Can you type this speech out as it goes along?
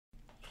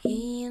Que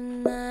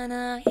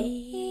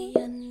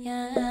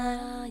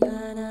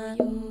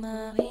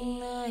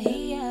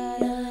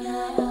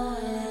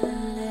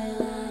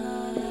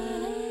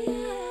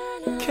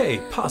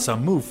pasa,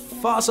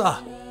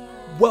 Mufasa?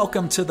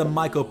 Welcome to the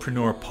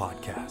Mycopreneur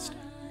Podcast.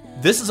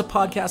 This is a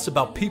podcast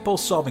about people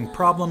solving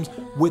problems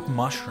with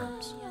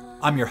mushrooms.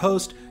 I'm your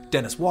host,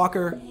 Dennis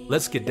Walker.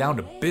 Let's get down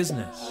to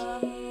business.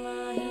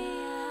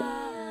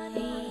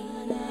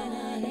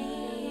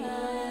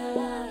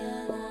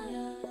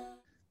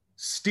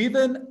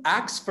 Stephen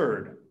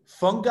Axford,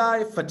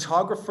 fungi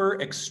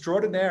photographer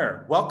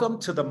extraordinaire. Welcome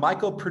to the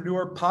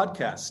Mycopreneur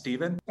Podcast,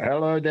 Stephen.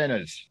 Hello,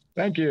 Dennis.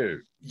 Thank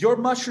you. Your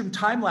mushroom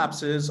time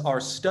lapses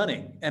are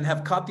stunning and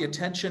have caught the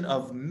attention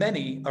of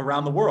many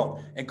around the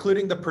world,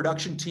 including the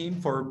production team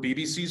for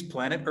BBC's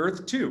Planet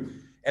Earth 2,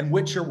 in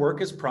which your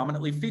work is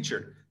prominently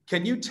featured.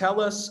 Can you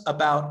tell us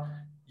about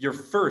your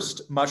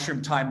first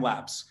mushroom time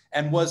lapse?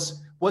 And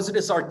was it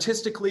as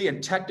artistically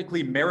and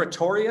technically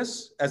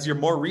meritorious as your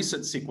more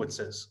recent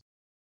sequences?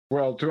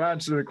 Well, to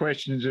answer the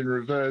questions in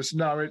reverse,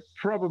 no, it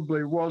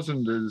probably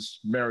wasn't as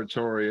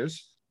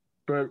meritorious.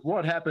 But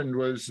what happened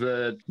was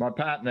that my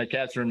partner,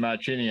 Catherine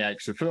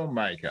Marciniak's a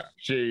filmmaker.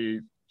 She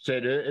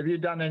said, "Have you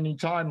done any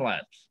time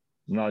lapse?"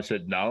 And I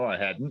said, "No, I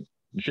hadn't."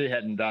 And she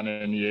hadn't done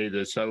any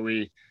either. So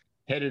we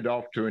headed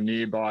off to a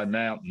nearby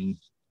mountain,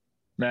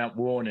 Mount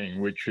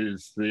Warning, which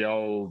is the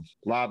old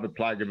lava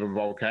plug of a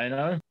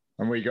volcano.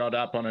 And we got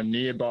up on a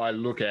nearby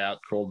lookout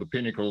called the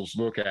Pinnacles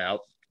Lookout,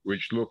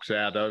 which looks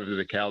out over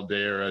the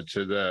caldera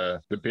to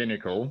the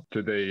pinnacle,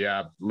 to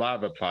the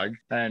lava plug.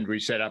 And we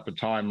set up a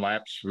time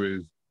lapse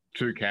with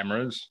two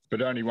cameras,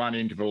 but only one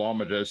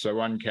intervalometer. So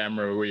one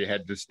camera we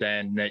had to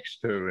stand next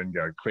to and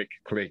go click,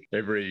 click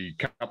every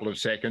couple of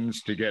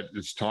seconds to get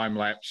this time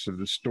lapse of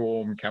the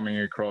storm coming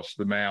across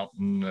the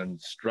mountain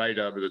and straight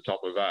over the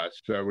top of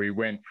us. So we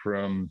went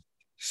from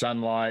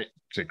sunlight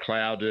to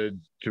clouded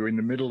to in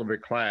the middle of a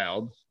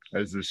cloud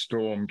as the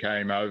storm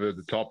came over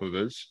the top of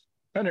us.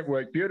 And it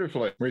worked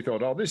beautifully. We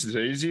thought, oh, this is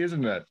easy,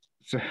 isn't it?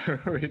 So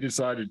we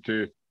decided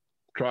to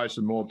try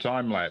some more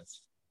time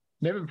lapse.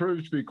 Never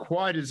proved to be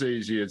quite as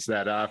easy as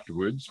that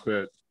afterwards,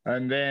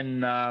 and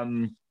then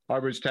I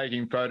was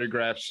taking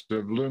photographs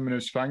of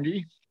luminous fungi,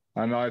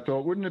 and I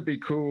thought, wouldn't it be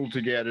cool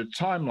to get a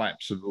time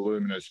lapse of the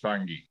luminous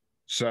fungi?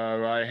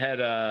 So I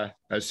had a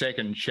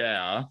second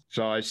shower,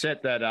 so I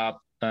set that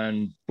up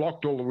and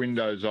blocked all the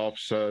windows off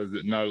so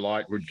that no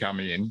light would come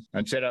in,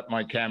 and set up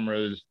my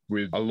cameras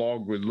with a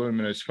log with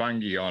luminous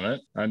fungi on it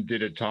and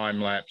did a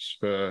time lapse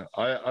for,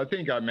 I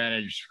think I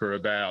managed for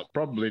about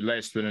probably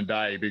less than a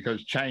day,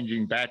 because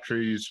changing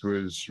batteries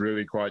was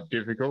really quite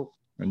difficult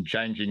and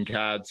changing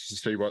cards to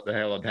see what the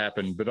hell had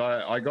happened. But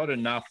I got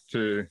enough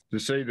to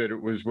see that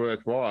it was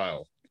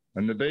worthwhile.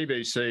 And the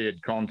BBC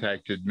had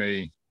contacted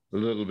me a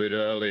little bit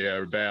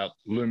earlier about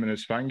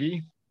luminous fungi,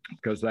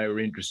 because they were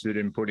interested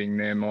in putting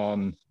them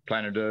on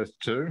Planet Earth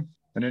 2.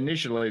 And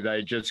initially,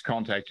 they just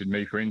contacted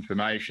me for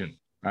information.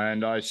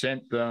 And I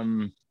sent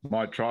them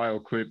my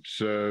trial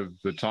clips of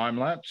the time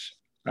lapse,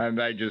 and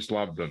they just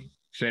loved them.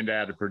 Sent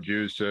out a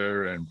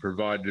producer and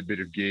provided a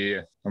bit of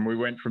gear, and we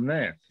went from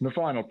there. And the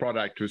final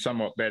product was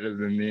somewhat better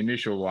than the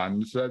initial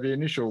ones. So the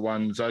initial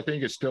ones, I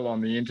think, are still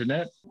on the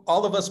internet.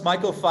 All of us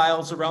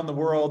mycophiles around the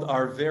world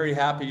are very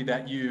happy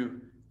that you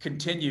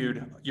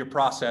continued your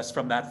process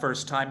from that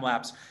first time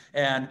lapse.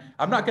 And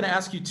I'm not going to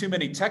ask you too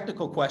many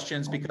technical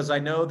questions, because I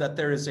know that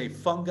there is a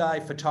fungi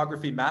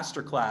photography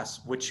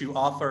masterclass, which you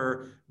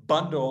offer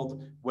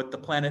bundled with the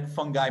Planet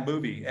Fungi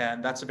movie.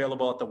 And that's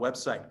available at the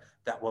website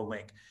that we'll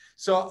link.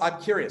 So I'm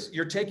curious,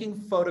 you're taking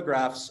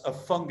photographs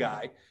of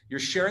fungi, you're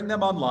sharing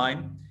them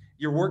online,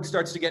 your work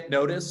starts to get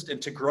noticed and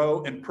to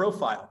grow in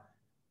profile.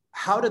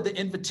 How did the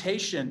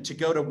invitation to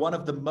go to one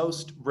of the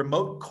most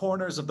remote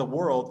corners of the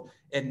world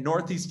in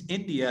Northeast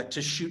India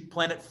to shoot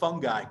Planet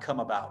Fungi come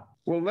about?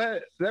 Well,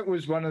 that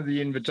was one of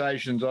the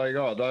invitations I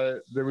got.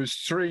 There was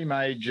three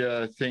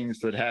major things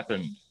that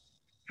happened.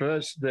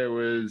 First, there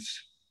was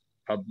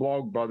a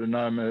blog by the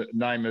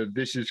name of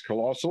This Is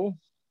Colossal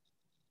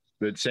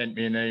that sent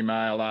me an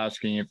email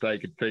asking if they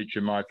could feature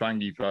my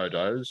fungi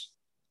photos,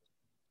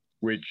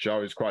 which I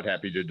was quite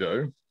happy to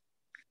do.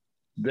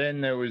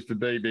 Then there was the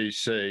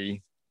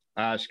BBC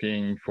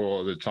asking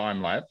for the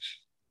time lapse.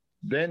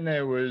 Then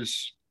there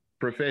was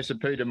Professor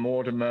Peter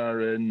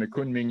Mortimer in the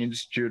Kunming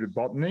Institute of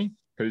Botany,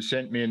 who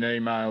sent me an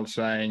email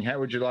saying, how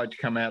would you like to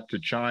come out to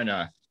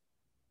China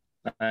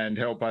and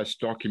help us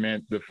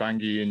document the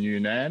fungi in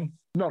Yunnan?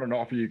 Not an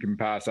offer you can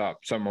pass up.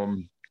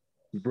 Someone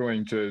was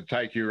willing to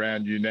take you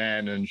around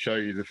Yunnan and show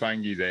you the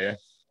fungi there.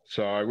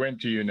 So I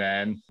went to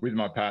Yunnan with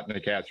my partner,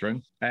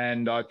 Catherine,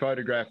 and I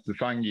photographed the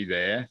fungi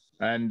there.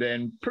 And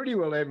then pretty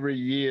well every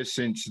year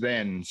since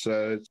then,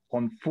 so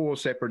on 4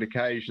 separate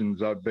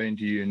occasions, I've been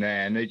to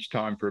Yunnan, each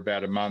time for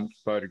about a month,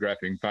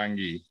 photographing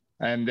fungi.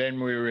 And then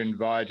we were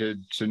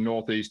invited to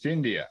Northeast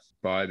India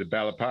by the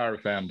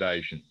Balapara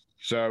Foundation.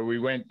 So we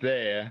went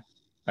there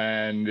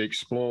and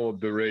explored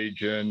the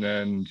region.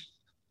 And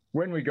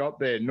when we got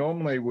there,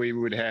 normally we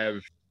would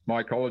have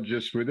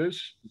mycologists with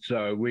us.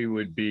 So we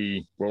would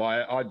be, well,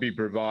 I'd be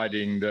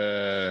providing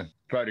the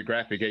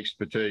photographic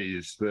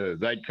expertise.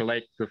 They'd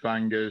collect the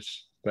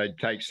fungus, they'd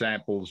take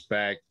samples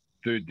back,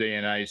 do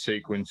DNA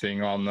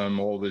sequencing on them,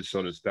 all this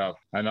sort of stuff.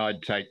 And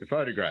I'd take the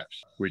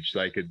photographs, which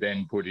they could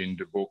then put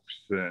into books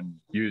and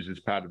use as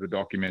part of the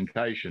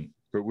documentation.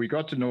 But we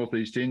got to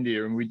Northeast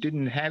India and we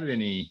didn't have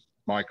any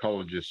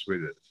mycologists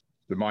with us.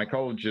 The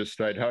mycologists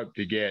they'd hoped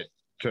to get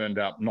turned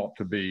up not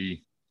to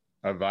be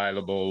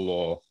available,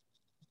 or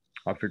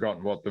I've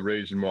forgotten what the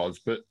reason was,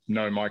 but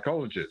no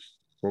mycologist.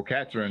 Well,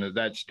 Catherine at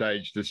that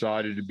stage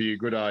decided it'd be a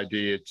good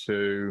idea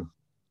to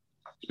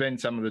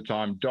spend some of the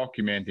time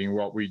documenting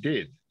what we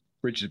did,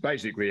 which is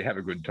basically have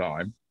a good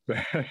time.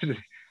 But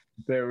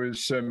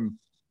there's some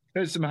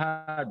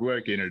hard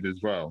work in it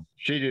as well.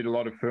 She did a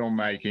lot of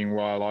filmmaking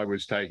while I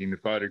was taking the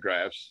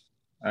photographs,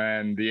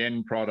 and the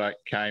end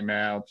product came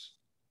out,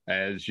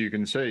 as you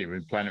can see,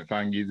 with Planet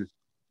Fungi,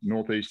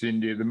 Northeast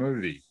India, the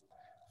movie.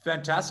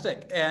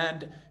 Fantastic.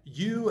 And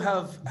you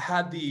have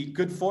had the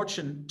good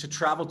fortune to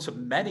travel to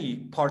many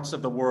parts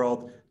of the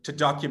world to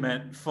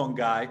document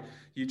fungi.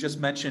 You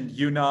just mentioned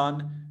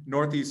Yunnan,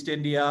 Northeast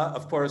India.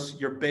 Of course,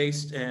 you're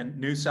based in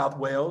New South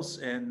Wales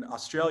in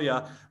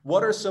Australia.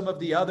 What are some of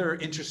the other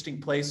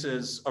interesting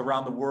places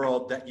around the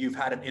world that you've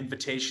had an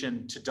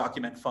invitation to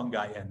document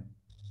fungi in?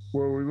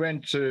 Well, we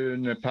went to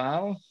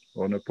Nepal,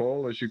 or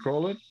Nepal as you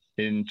call it,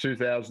 in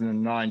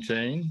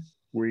 2019.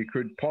 We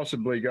could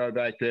possibly go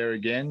back there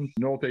again.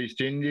 Northeast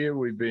India,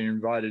 we've been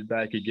invited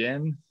back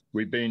again.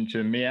 We've been to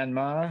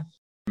Myanmar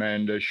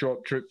and a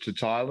short trip to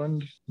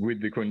Thailand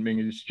with the Kunming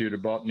Institute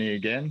of Botany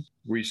again.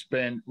 We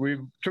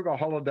took a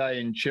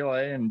holiday in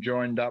Chile and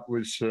joined up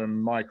with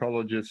some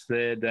mycologists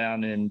there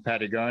down in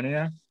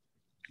Patagonia,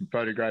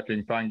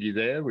 photographing fungi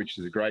there, which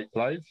is a great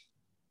place.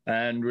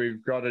 And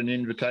we've got an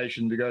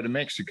invitation to go to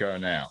Mexico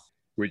now,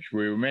 which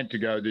we were meant to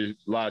go this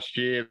last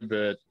year,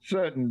 but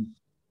certain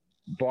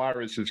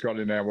virus has got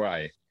in our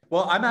way.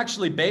 Well, I'm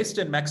actually based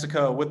in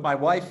Mexico with my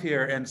wife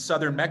here in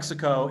southern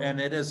Mexico,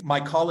 and it is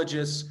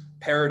mycologist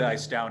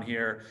paradise down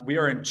here. We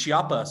are in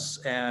Chiapas,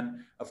 and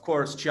of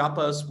course,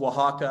 Chiapas,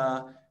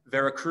 Oaxaca,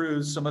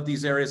 Veracruz, some of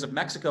these areas of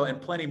Mexico, and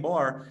plenty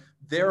more.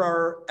 There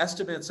are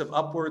estimates of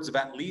upwards of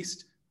at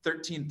least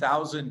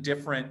 13,000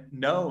 different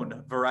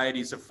known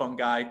varieties of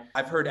fungi.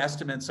 I've heard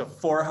estimates of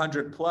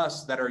 400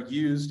 plus that are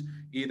used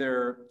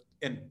either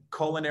in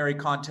culinary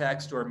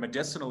context or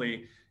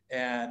medicinally.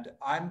 And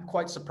I'm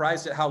quite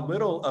surprised at how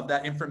little of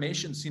that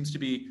information seems to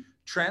be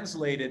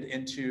translated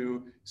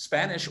into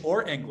Spanish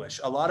or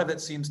English. A lot of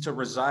it seems to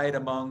reside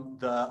among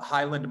the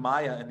Highland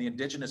Maya and the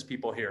indigenous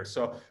people here.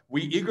 So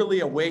we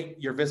eagerly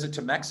await your visit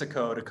to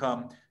Mexico to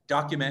come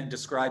document and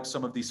describe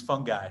some of these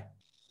fungi.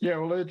 Yeah,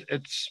 well,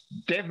 it's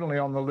definitely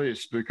on the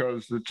list,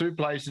 because the two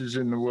places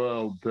in the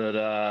world that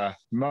are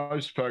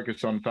most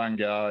focused on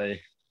fungi,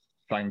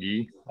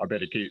 I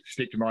better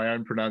stick to my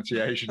own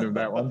pronunciation of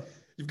that one.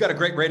 You've got a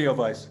great radio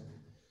voice.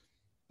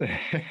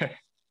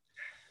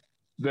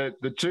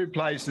 The two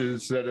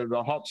places that are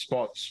the hot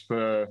spots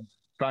for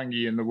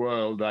fungi in the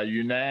world are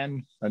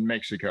Yunnan and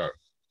Mexico.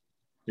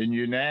 In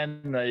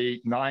Yunnan, they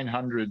eat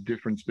 900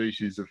 different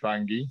species of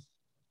fungi.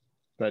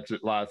 That's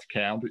at last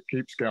count. It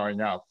keeps going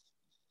up.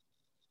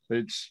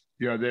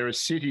 There are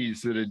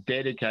cities that are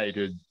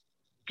dedicated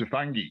to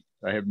fungi.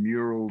 They have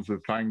murals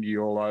of fungi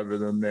all over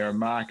them. There are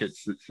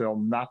markets that sell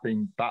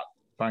nothing but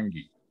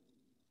fungi.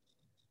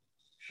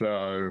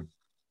 So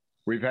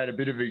we've had a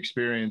bit of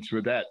experience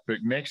with that, but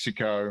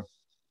Mexico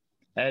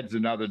adds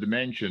another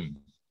dimension,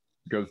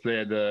 because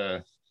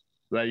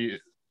they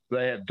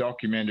have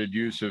documented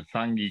use of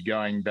fungi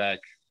going back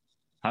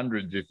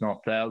hundreds, if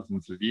not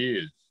thousands of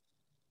years,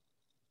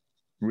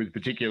 with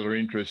particular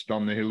interest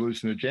on the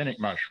hallucinogenic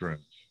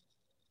mushrooms,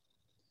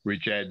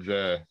 which adds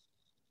a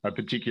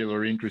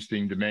particular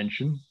interesting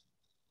dimension.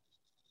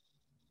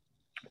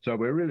 So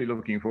we're really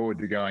looking forward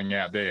to going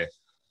out there.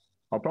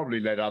 I'll probably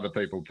let other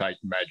people take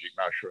the magic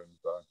mushrooms,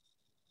 though.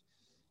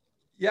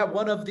 Yeah,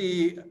 one of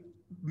the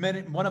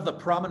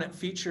prominent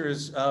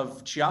features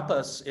of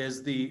Chiapas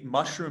is the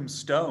mushroom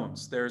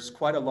stones. There's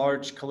quite a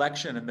large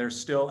collection, and they're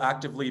still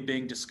actively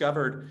being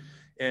discovered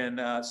in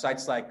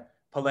sites like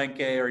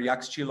Palenque or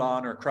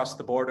Yaxchilan, or across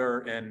the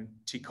border in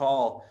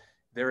Tikal.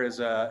 There is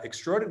an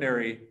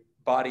extraordinary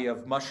body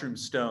of mushroom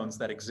stones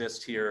that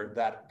exist here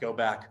that go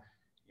back,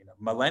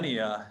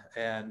 millennia,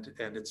 and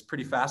it's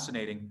pretty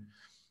fascinating.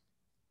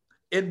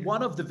 In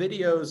one of the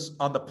videos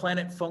on the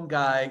Planet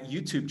Fungi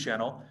YouTube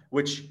channel,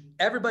 which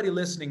everybody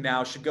listening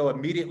now should go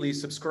immediately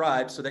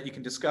subscribe so that you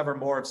can discover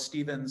more of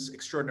Stephen's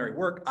extraordinary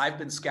work. I've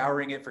been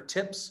scouring it for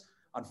tips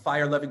on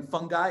fire-loving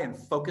fungi and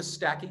focus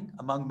stacking,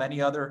 among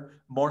many other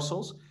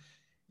morsels.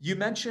 You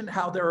mentioned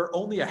how there are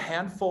only a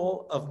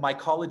handful of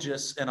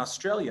mycologists in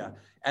Australia,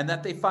 and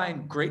that they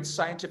find great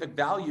scientific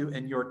value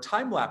in your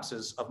time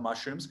lapses of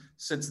mushrooms,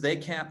 since they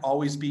can't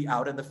always be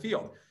out in the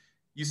field.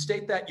 You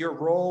state that your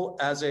role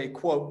as a,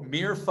 quote,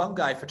 mere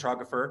fungi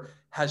photographer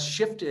has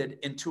shifted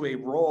into a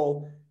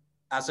role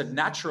as a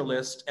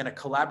naturalist and a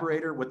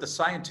collaborator with the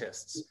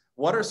scientists.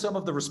 What are some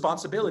of the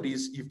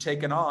responsibilities you've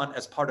taken on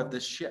as part of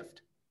this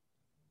shift?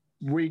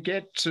 We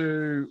get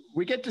to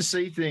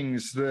see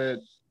things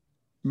that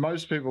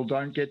most people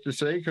don't get to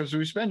see because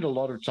we spend a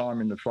lot of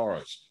time in the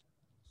forest.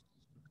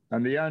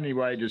 And the only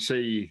way to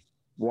see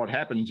what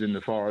happens in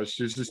the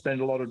forest is to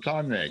spend a lot of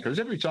time there, because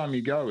every time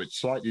you go, it's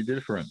slightly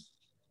different.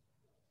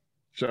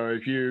 So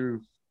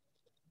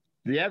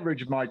the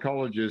average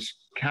mycologist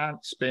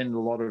can't spend a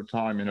lot of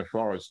time in a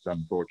forest,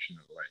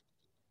 unfortunately.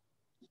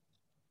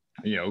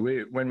 You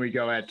know, when we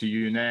go out to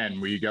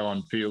Yunnan, we go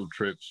on field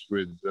trips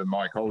with the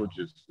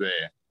mycologists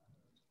there.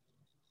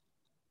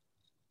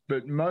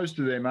 But most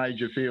of their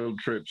major field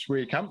trips,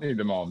 we accompany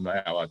them on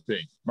now, I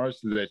think.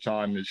 Most of their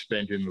time is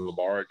spent in the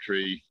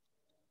laboratory,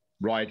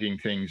 writing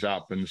things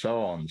up and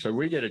so on. So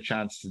we get a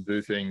chance to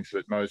do things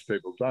that most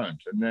people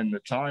don't. And then the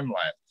time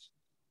lapse,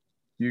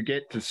 you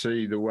get to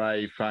see the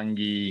way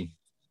fungi,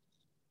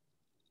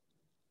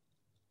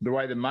 the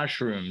way the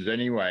mushrooms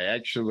anyway,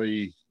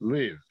 actually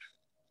live.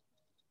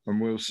 And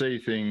we'll see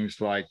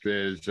things like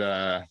there's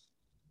a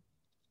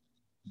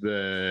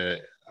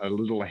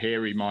little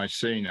hairy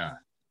Mycena,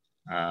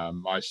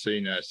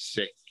 Mycena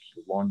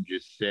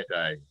longicete,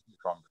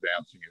 if I'm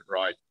pronouncing it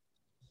right.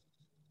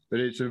 But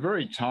it's a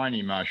very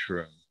tiny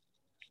mushroom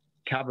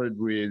covered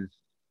with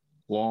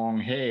long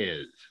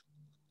hairs.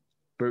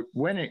 But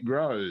when it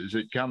grows,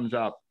 it comes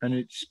up and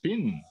it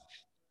spins.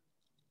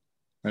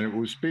 And it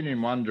will spin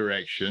in one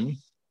direction,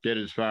 get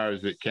as far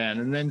as it can,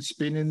 and then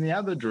spin in the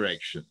other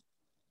direction.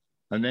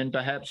 And then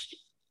perhaps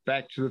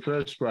back to the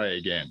first way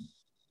again.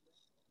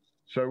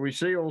 So we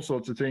see all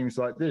sorts of things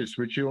like this,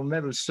 which you'll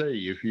never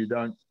see if you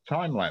don't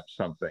time-lapse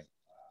something.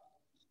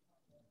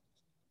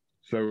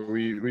 So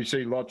we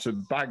see lots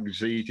of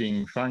bugs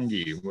eating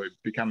fungi. We're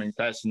becoming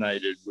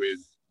fascinated with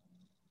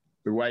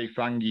the way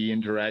fungi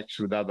interacts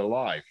with other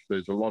life.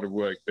 There's a lot of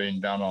work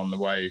being done on the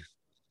way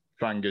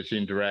fungus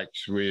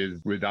interacts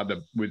with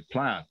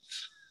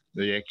plants,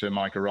 the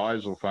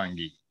ectomycorrhizal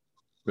fungi.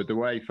 But the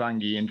way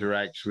fungi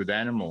interacts with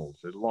animals,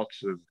 there's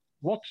lots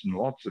and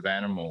lots of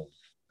animals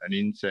and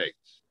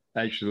insects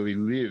actually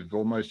live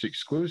almost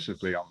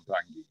exclusively on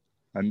fungi.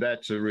 And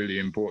that's a really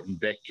important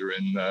vector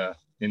in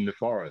the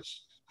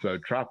forest. So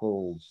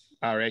truffles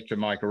are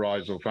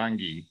ectomycorrhizal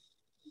fungi,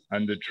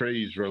 and the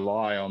trees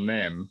rely on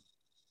them,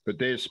 but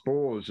their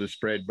spores are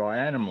spread by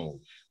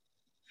animals.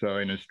 So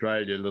in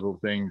Australia, little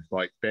things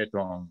like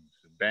bettongs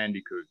and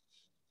bandicoots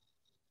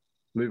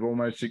live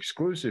almost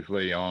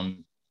exclusively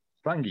on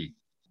fungi,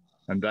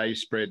 and they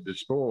spread the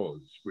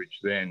spores, which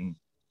then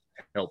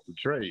help the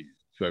trees.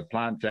 So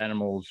plants,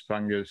 animals,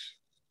 fungus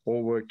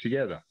all work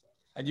together.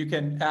 And you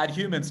can add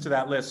humans to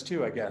that list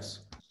too, I guess.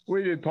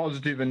 We do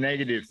positive and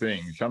negative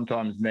things,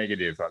 sometimes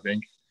negative, I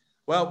think.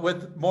 Well,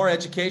 with more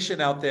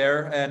education out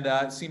there, and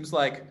it seems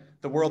like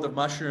the world of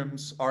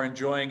mushrooms are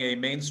enjoying a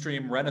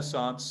mainstream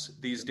renaissance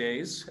these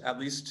days, at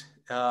least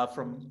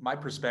from my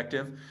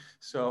perspective.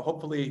 So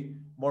hopefully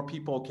more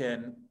people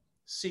can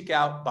seek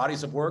out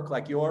bodies of work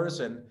like yours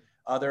and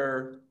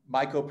other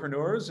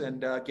mycopreneurs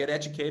and get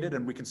educated,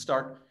 and we can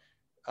start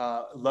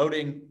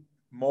loading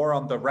more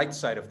on the right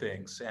side of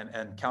things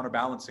and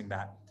counterbalancing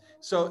that.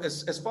 So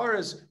as far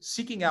as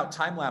seeking out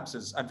time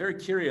lapses, I'm very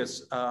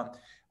curious.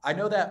 I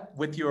know that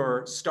with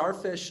your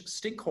starfish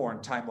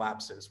stinkhorn time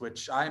lapses,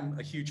 which I'm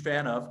a huge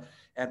fan of,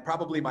 and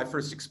probably my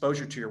first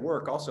exposure to your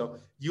work also,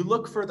 you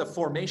look for the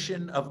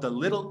formation of the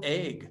little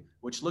egg,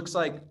 which looks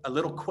like a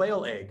little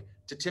quail egg,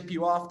 to tip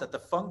you off that the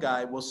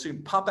fungi will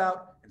soon pop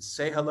out and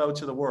say hello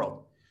to the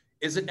world.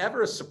 Is it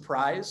ever a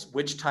surprise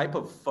which type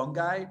of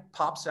fungi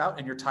pops out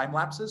in your time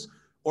lapses,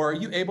 or are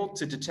you able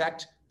to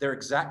detect their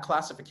exact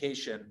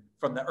classification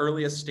from the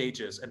earliest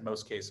stages in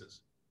most cases?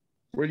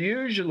 Well,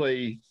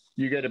 usually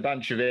you get a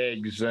bunch of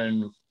eggs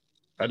and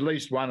at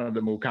least one of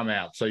them will come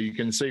out, so you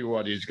can see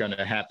what is going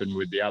to happen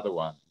with the other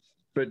one.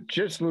 But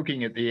just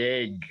looking at the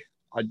egg,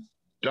 I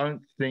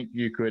don't think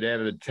you could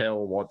ever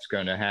tell what's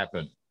going to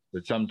happen.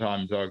 But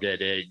sometimes I'll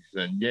get eggs,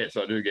 and yes,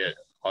 I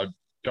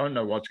don't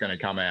know what's going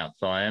to come out,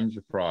 so I am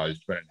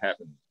surprised when it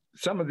happens.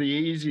 Some of the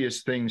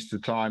easiest things to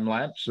time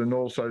lapse and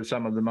also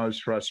some of the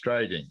most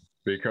frustrating,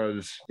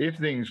 because if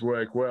things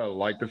work well,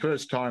 like the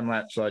first time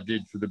lapse I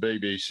did for the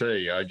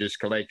BBC, I just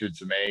collected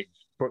some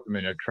eggs, put them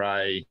in a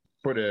tray,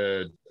 put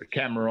a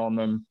camera on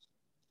them,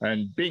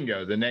 and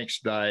bingo, the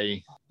next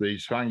day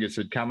these fungus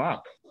had come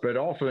up. But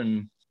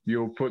often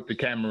you'll put the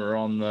camera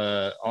on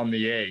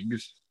the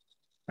eggs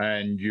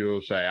and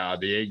you'll say,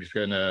 the egg's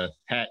going to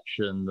hatch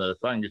and the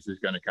fungus is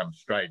going to come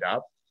straight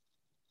up.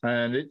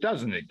 And it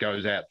doesn't. It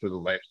goes out to the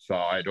left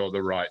side or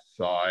the right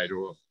side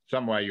or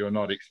some way you're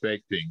not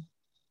expecting.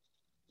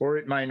 Or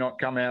it may not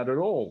come out at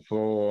all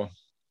for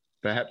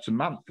perhaps a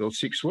month or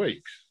 6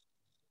 weeks,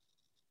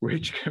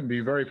 which can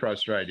be very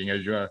frustrating,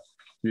 as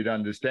you'd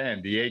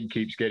understand. The egg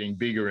keeps getting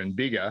bigger and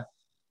bigger,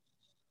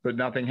 but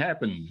nothing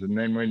happens. And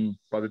then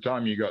by the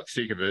time you got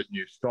sick of it and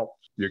you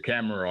stopped your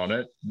camera on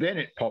it, then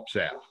it pops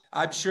out.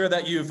 I'm sure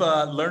that you've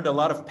learned a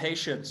lot of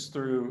patience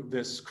through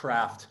this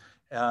craft.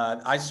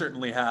 I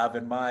certainly have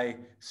in my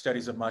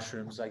studies of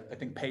mushrooms. I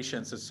think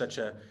patience is such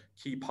a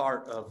key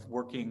part of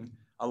working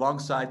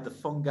alongside the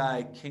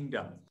fungi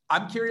kingdom.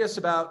 I'm curious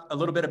about a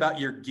little bit about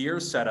your gear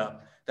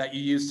setup that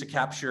you use to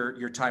capture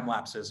your time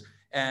lapses.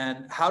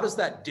 And how does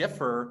that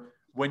differ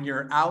when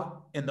you're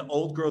out in the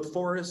old growth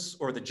forests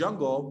or the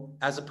jungle,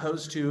 as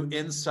opposed to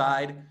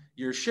inside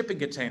your shipping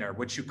container,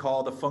 which you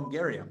call the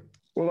fungarium?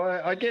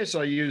 Well, I guess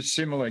I use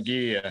similar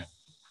gear,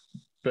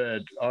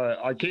 but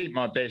I keep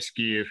my best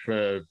gear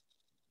for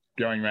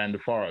going around the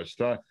forest.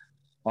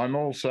 I'm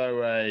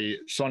also a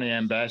Sony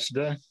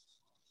ambassador,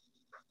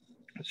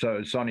 so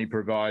Sony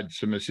provides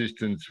some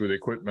assistance with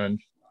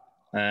equipment,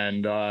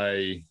 and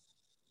I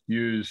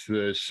use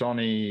the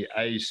Sony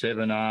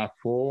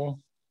A7R4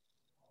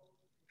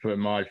 for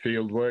my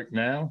field work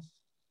now,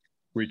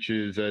 which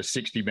is a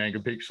 60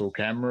 megapixel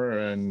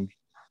camera and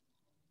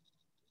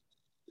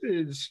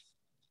is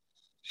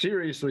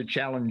seriously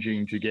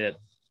challenging to get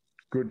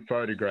good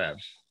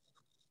photographs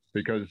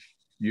because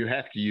you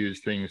have to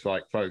use things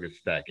like focus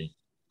stacking.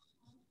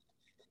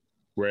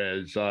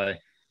 Whereas I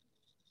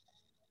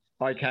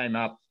came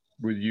up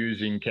with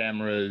using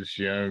cameras,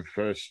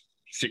 first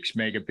 6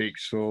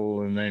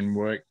 megapixel and then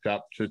worked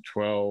up to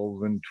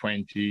 12 and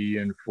 20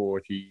 and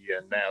 40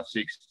 and now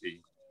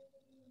 60.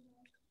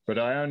 But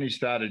I only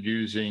started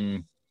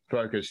using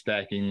focus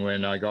stacking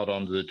when I got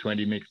onto the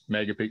 20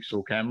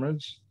 megapixel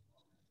cameras,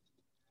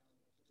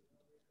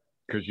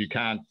 because you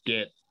can't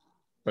get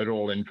it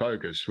all in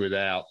focus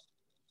without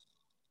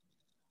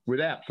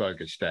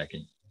focus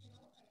stacking.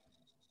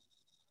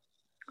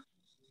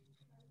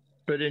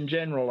 But in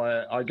general,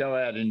 I go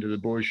out into the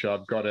bush.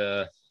 I've got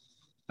a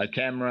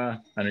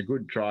camera and a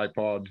good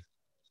tripod,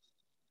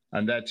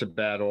 and that's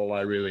about all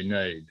I really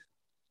need.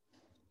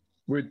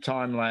 With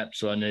time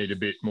lapse, I need a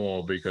bit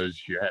more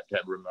because you have to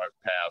have remote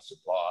power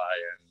supply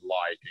and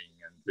lighting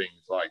and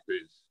things like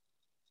this,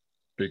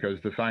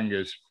 because the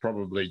fungus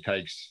probably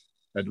takes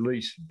at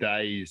least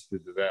days to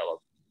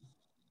develop.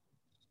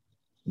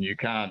 You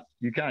can't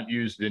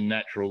use it in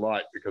natural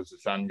light because the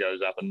sun goes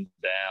up and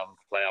down,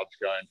 clouds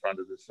go in front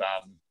of the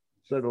sun,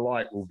 so the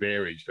light will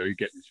vary. So you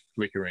get this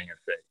flickering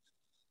effect,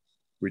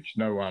 which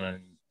no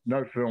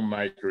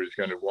filmmaker is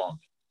going to want.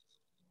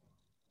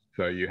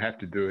 So you have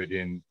to do it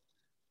in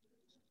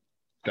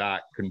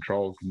dark,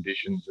 controlled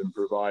conditions and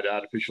provide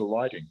artificial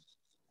lighting.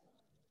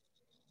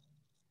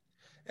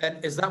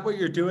 And is that what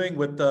you're doing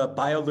with the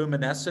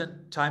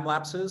bioluminescent time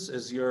lapses?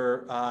 Is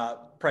you're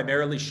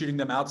primarily shooting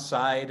them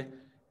outside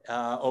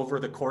over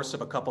the course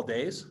of a couple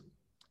days?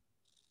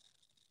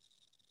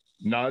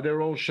 No,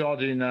 they're all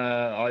shot in.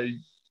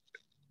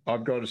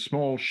 I've got a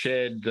small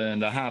shed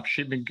and a half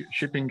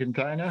shipping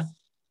container.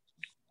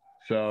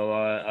 So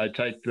I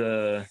take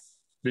the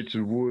bits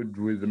of wood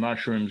with the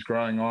mushrooms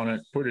growing on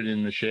it, put it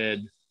in the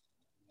shed,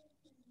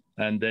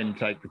 and then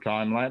take the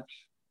time lapse,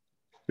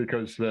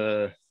 because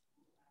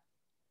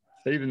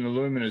even the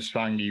luminous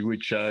fungi,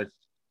 which are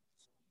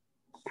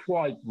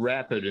quite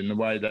rapid in the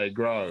way they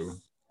grow,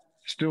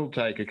 still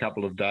take a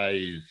couple of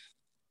days,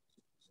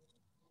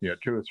 2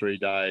 or 3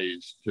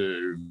 days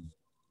to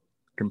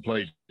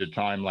complete the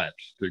time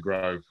lapse, to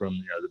grow from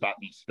the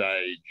button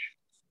stage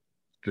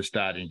to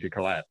starting to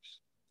collapse,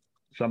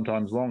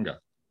 sometimes longer.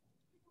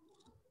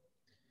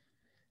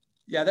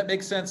 Yeah, that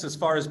makes sense as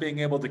far as being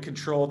able to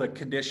control the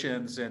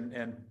conditions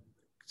and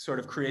sort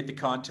of create the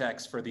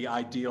context for the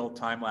ideal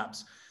time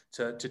lapse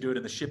to do it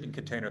in the shipping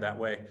container that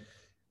way.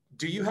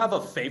 Do you have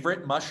a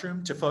favorite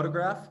mushroom to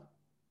photograph?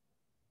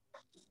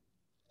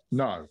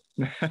 No,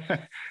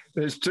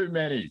 there's too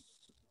many.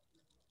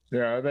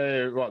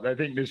 They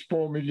think there's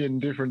 4 million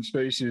different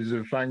species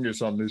of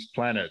fungus on this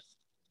planet.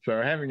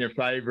 So having a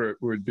favorite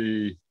would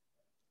be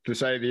to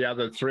say the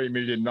other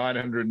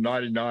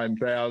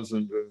 3,999,000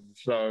 and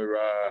so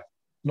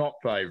not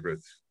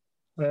favorites.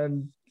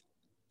 And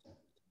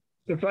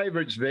the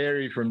favorites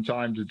vary from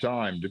time to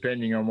time,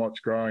 depending on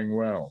what's growing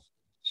well.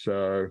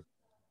 So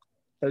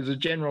as a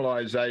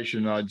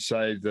generalization, I'd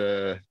say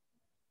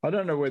I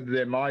don't know whether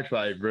they're my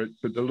favorite,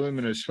 but the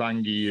luminous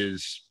fungi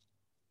is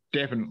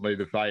definitely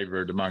the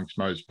favorite amongst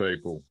most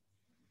people.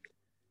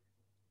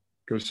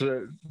 Because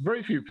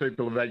very few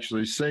people have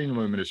actually seen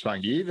luminous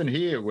fungi. Even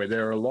here, where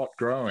there are a lot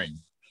growing,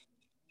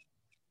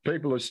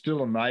 people are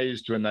still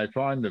amazed when they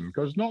find them,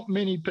 because not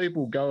many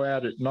people go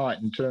out at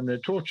night and turn their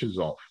torches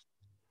off.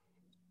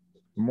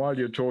 And while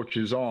your torch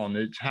is on,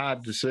 it's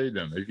hard to see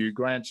them. If you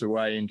glance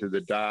away into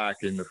the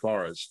dark in the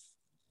forest,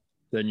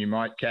 then you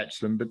might catch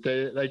them, but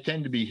they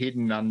tend to be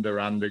hidden under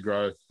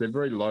undergrowth. They're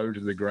very low to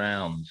the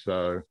ground,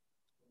 so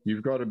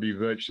you've got to be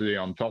virtually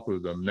on top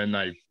of them. Then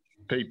they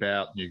peep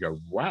out and you go,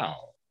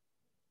 wow,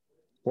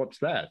 what's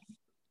that?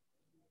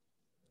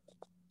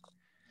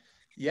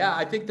 Yeah,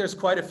 I think there's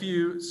quite a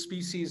few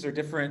species or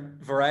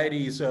different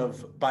varieties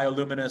of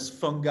bioluminescent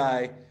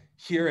fungi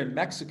here in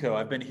Mexico.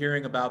 I've been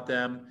hearing about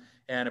them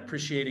and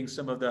appreciating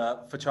some of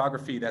the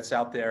photography that's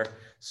out there.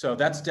 So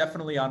that's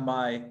definitely on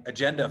my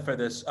agenda for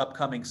this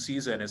upcoming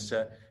season, is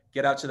to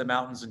get out to the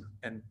mountains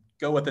and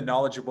go with a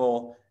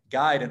knowledgeable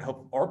guide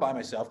or by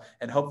myself,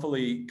 and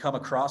hopefully come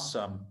across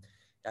some.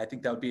 I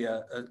think that would be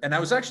and I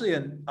was actually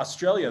in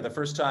Australia the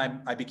first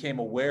time I became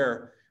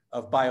aware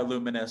of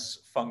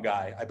bioluminescent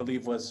fungi, I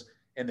believe was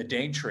in the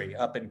Daintree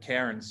up in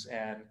Cairns.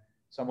 And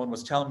someone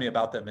was telling me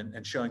about them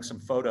and showing some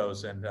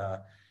photos. And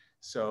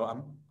so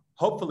I'm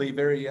hopefully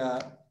very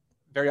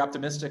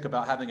optimistic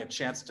about having a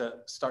chance to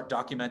start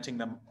documenting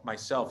them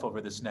myself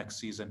over this next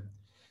season.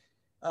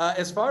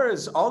 As far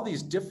as all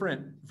these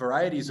different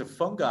varieties of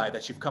fungi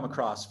that you've come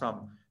across,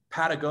 from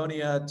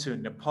Patagonia to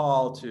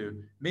Nepal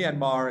to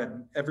Myanmar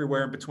and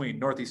everywhere in between,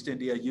 Northeast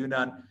India,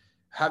 Yunnan,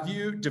 have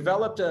you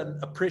developed an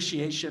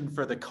appreciation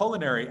for the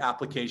culinary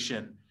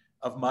application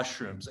of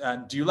mushrooms?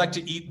 And do you like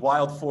to eat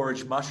wild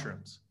forage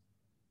mushrooms?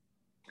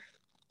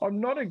 I'm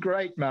not a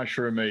great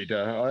mushroom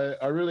eater.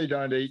 I really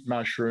don't eat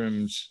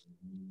mushrooms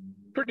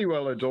pretty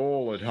well at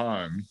all at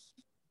home.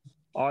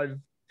 I've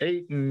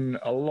eaten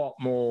a lot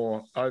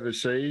more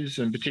overseas,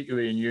 and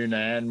particularly in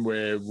Yunnan,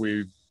 where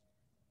we'd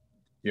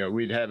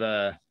have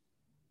a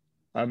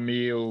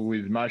meal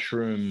with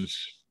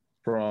mushrooms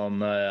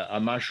from a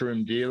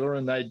mushroom dealer,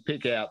 and they'd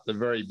pick out the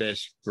very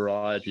best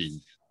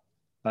varieties.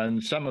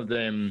 And some of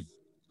them,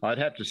 I'd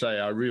have to say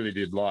I really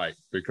did like,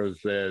 because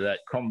they're that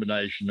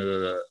combination of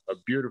a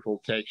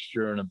beautiful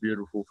texture and a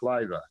beautiful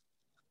flavour,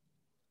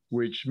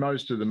 which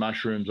most of the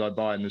mushrooms I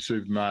buy in the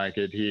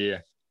supermarket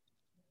here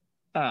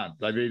aren't.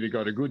 They've either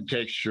got a good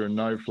texture and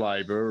no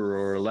flavour,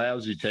 or a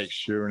lousy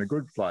texture and a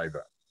good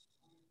flavour.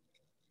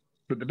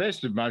 But the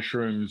best of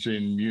mushrooms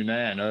in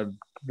Yunnan are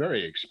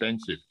very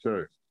expensive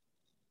too.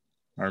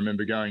 I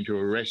remember going to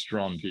a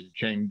restaurant in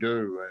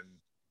Chengdu, and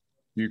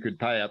you could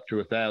pay up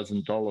to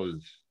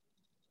 $1,000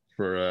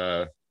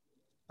 for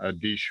a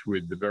dish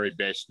with the very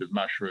best of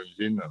mushrooms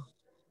in them.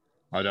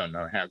 I don't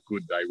know how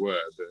good they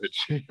were, but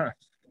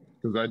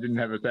because I didn't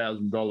have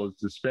 $1,000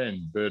 to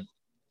spend. But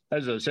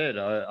as I said,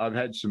 I've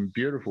had some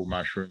beautiful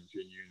mushrooms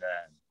in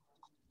Yunnan.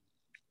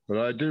 But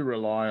I do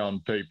rely on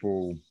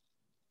people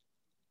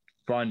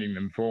finding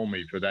them for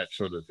me for that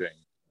sort of thing.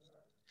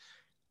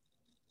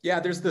 Yeah,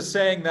 there's the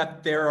saying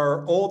that there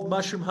are old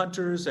mushroom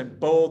hunters and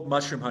bold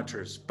mushroom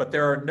hunters, but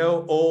there are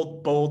no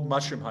old, bold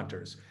mushroom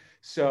hunters.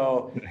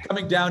 So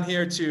coming down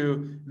here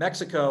to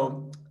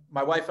Mexico,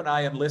 my wife and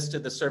I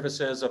enlisted the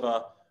services of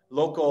a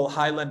local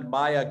Highland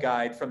Maya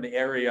guide from the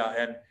area,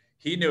 and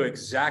he knew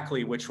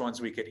exactly which ones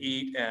we could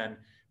eat. And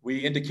we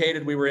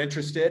indicated we were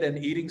interested in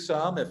eating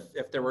some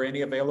if there were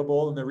any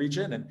available in the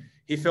region. And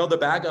he filled the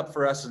bag up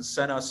for us and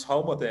sent us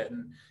home with it.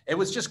 And it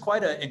was just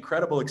quite an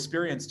incredible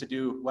experience to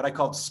do what I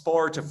called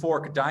spore to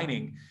fork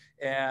dining.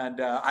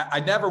 And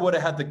I never would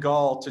have had the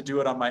gall to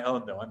do it on my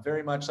own, though. I'm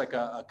very much like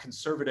a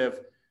conservative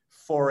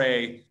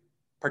foray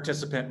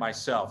participant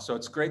myself. So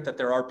it's great that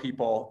there are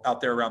people out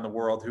there around the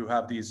world who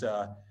have this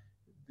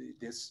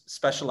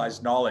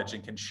specialized knowledge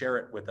and can share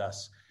it with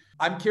us.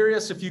 I'm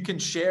curious if you can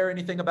share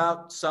anything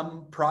about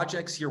some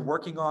projects you're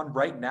working on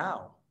right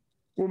now.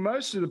 Well,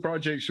 most of the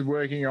projects we're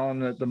working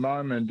on at the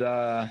moment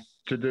are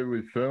to do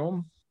with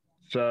film.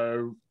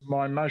 So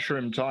my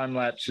mushroom time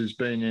lapse has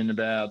been in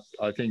about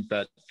 10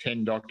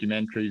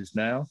 documentaries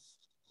now,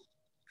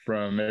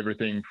 from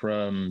everything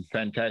from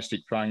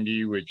Fantastic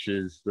Fungi, which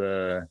is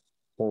the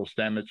Paul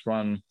Stamets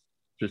one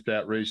just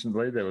out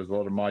recently. There was a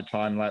lot of my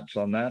time lapse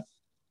on that.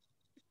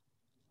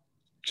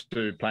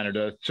 To Planet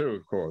Earth 2,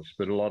 of course,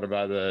 but a lot of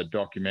other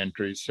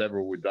documentaries,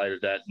 several with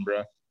David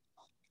Attenborough.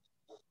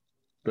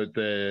 But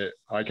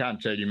I can't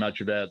tell you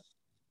much about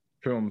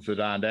films that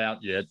aren't out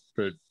yet,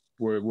 but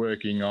we're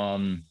working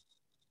on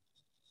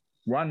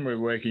one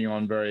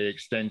very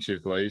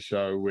extensively,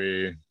 so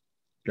we're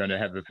going to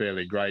have a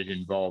fairly great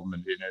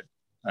involvement in it.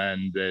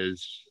 And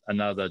there's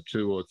another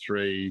 2 or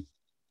 3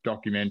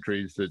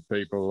 documentaries that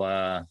people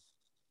are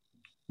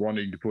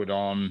wanting to put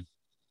on,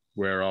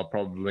 where I'll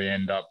probably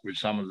end up with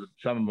some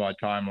of my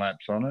time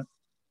lapse on it.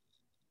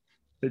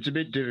 It's a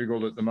bit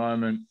difficult at the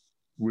moment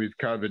with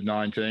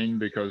COVID-19,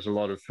 because a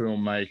lot of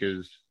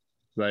filmmakers,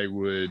 they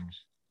would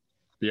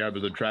be able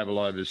to travel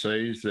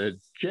overseas. They're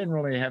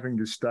generally having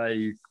to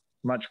stay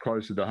much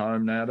closer to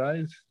home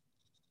nowadays.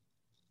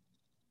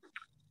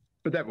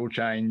 But that will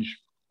change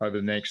over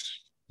the next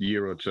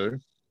year or two.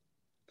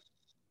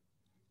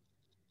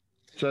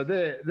 So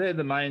they're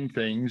the main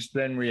things.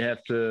 Then we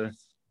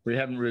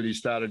haven't really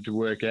started to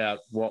work out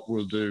what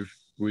we'll do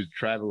with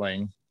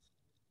traveling,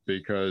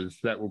 because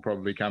that will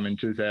probably come in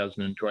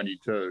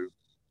 2022.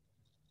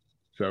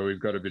 So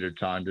we've got a bit of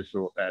time to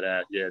sort that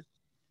out yet.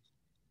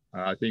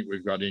 I think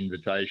we've got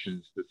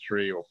invitations to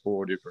 3 or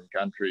 4 different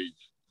countries.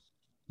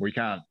 We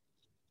can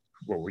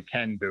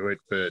do it,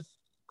 but it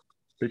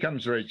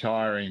becomes very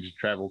tiring to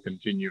travel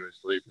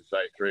continuously for,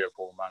 say, 3 or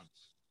 4 months.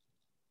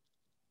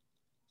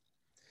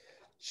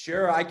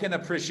 Sure, I can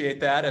appreciate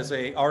that as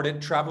an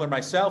ardent traveler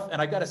myself.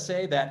 And I got to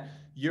say that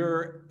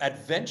your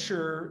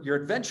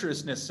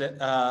adventurousness,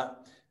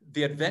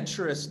 the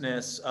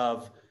adventurousness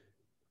of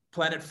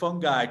Planet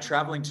Fungi,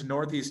 traveling to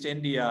Northeast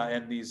India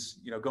and these,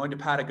 going to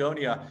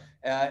Patagonia.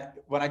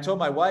 When I told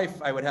my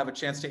wife I would have a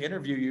chance to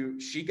interview you,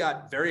 she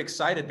got very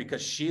excited,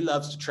 because she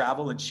loves to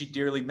travel and she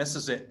dearly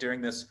misses it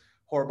during this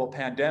horrible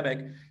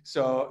pandemic.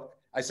 So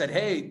I said,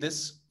 hey,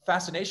 this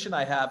fascination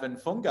I have in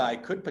fungi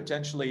could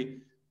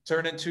potentially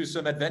turn into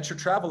some adventure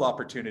travel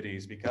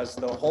opportunities, because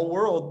the whole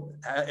world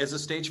is a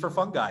stage for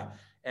fungi.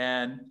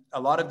 And a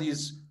lot of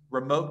these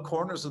remote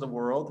corners of the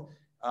world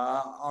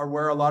are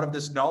where a lot of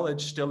this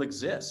knowledge still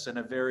exists in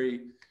a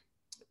very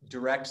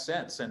direct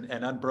sense, and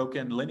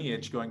unbroken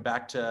lineage going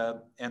back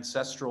to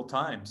ancestral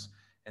times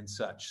and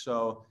such.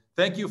 So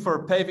thank you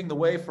for paving the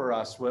way for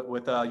us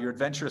with your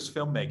adventurous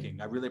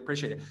filmmaking. I really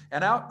appreciate it.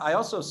 And I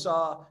also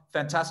saw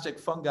Fantastic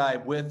Fungi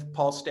with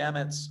Paul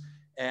Stamets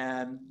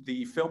and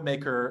the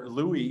filmmaker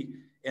Louis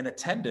in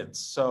attendance.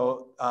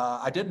 So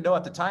I didn't know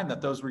at the time that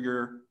those were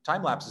your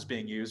time lapses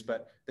being used,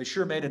 but they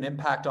sure made an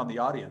impact on the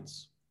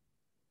audience.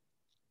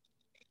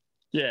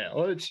 Yeah,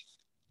 well,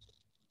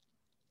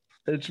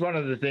 it's one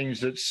of the things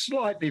that's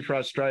slightly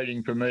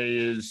frustrating for me,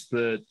 is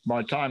that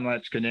my time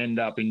lapse can end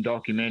up in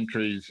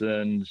documentaries,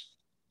 and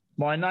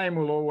my name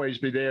will always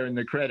be there in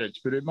the credits,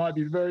 but it might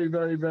be very,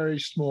 very, very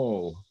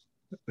small.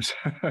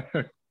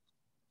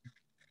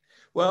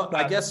 Well,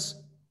 I guess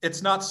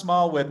it's not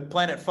small with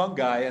Planet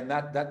Fungi, and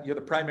that you're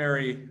the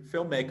primary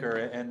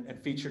filmmaker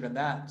and featured in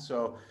that.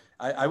 So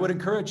I would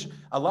encourage,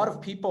 a lot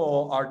of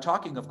people are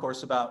talking, of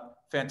course, about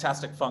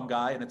Fantastic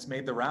Fungi, and it's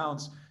made the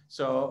rounds.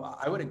 So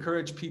I would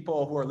encourage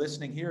people who are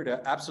listening here to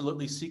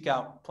absolutely seek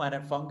out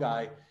Planet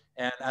Fungi.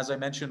 And as I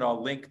mentioned,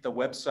 I'll link the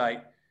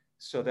website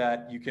so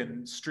that you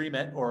can stream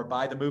it or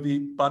buy the movie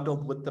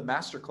bundled with the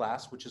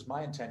masterclass, which is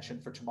my intention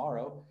for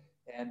tomorrow.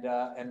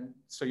 And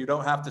so you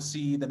don't have to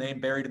see the name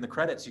buried in the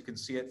credits. You can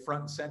see it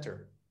front and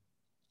center.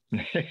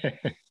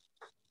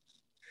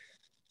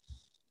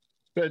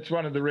 That's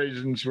one of the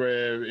reasons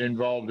we're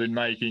involved in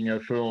making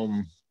a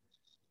film,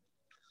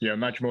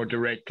 much more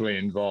directly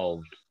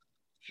involved.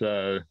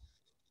 So,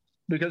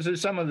 because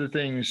there's some of the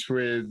things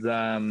with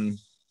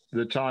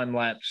the time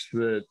lapse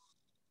that,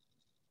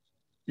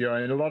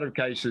 in a lot of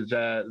cases,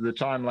 the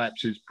time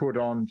lapse is put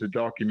on to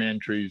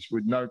documentaries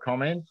with no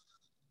comment.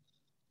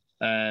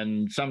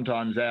 And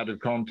sometimes out of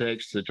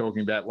context, they're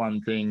talking about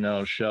one thing,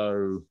 they'll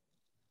show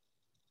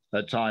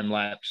a time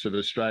lapse of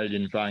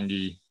Australian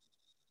fungi,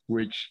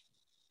 which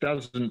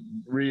doesn't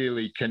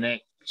really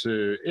connect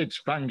to, it's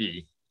fungi,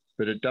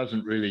 but it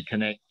doesn't really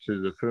connect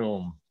to the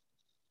film.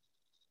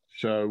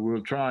 So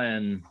we'll try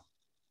and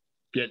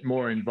get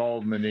more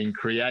involvement in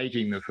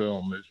creating the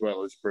film as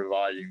well as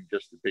providing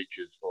just the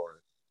pictures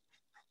for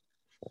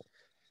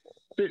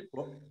it.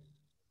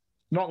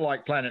 Not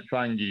like Planet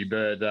Fungi,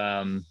 but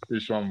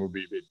this one will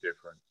be a bit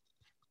different.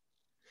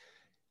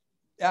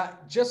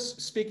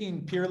 Just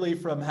speaking purely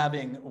from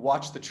having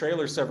watched the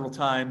trailer several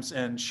times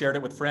and shared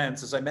it with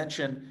friends, as I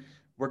mentioned,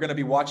 we're going to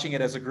be watching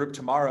it as a group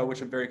tomorrow,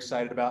 which I'm very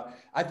excited about.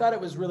 I thought it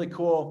was really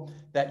cool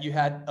that you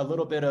had a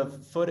little bit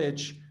of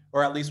footage,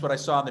 or at least what I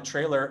saw in the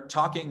trailer,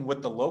 talking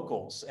with the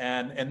locals.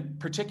 And in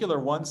particular,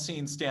 one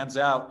scene stands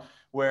out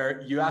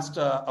where you asked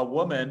a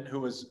woman who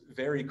was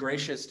very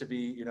gracious to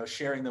be,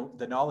 sharing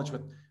the knowledge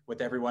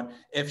with everyone,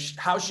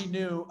 how she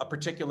knew a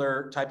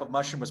particular type of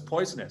mushroom was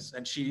poisonous.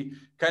 And she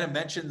kind of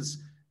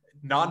mentions,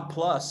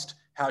 nonplussed,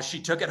 how she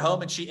took it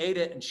home and she ate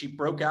it and she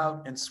broke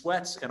out in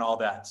sweats and all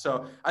that.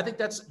 So I think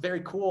that's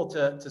very cool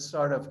to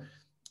sort of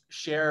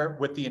share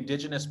with the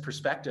indigenous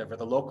perspective or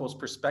the locals'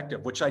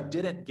 perspective, which I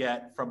didn't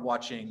get from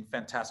watching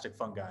Fantastic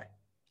Fungi.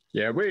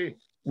 Yeah, we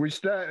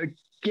started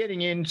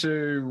getting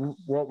into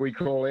what we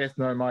call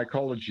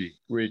ethnomycology,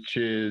 which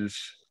is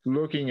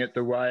looking at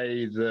the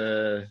way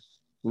the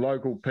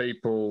local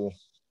people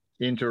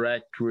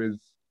interact with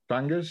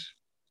fungus.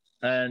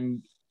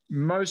 And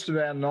most of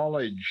our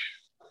knowledge,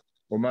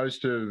 or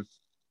most of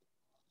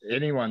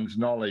anyone's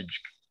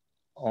knowledge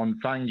on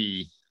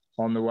fungi,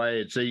 on the way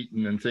it's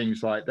eaten and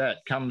things like that,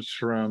 comes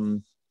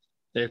from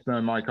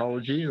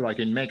ethnomycology. Like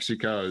in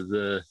Mexico,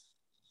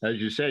 as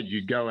you said,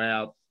 you'd go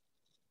out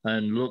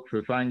and look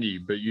for fungi,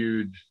 but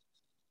you'd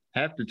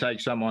have to take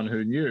someone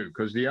who knew,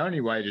 because the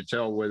only way to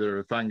tell whether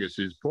a fungus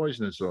is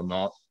poisonous or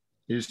not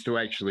is to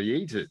actually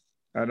eat it.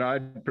 And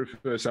I'd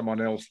prefer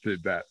someone else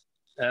did that.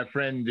 Our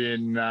friend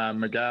in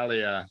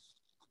Megalia,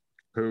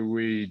 who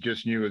we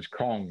just knew as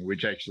Kong,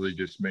 which actually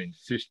just means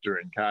sister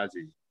in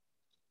Kazi,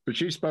 but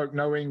she spoke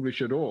no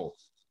English at all.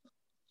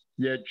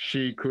 Yet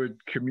she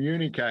could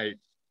communicate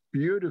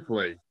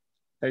beautifully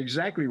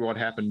exactly what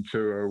happened to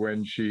her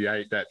when she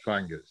ate that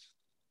fungus.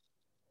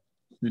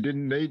 You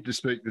didn't need to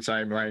speak the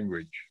same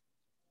language,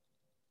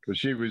 because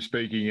she was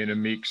speaking in a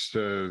mix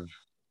of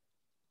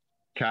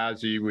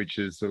Kazi, which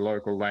is the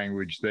local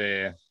language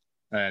there,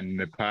 and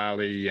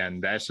Nepali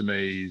and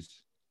Assamese,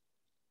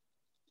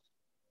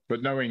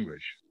 but no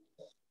English.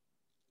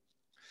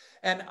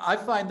 And I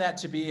find that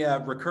to be a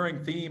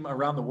recurring theme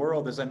around the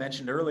world. As I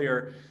mentioned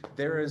earlier,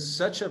 there is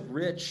such a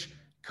rich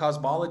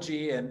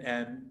cosmology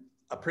and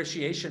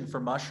appreciation for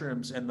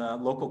mushrooms in the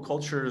local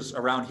cultures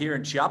around here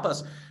in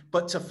Chiapas.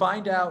 But to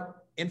find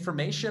out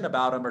information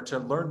about them, or to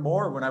learn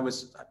more, when I've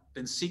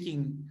been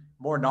seeking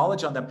more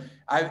knowledge on them,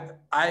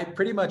 I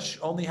pretty much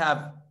only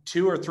have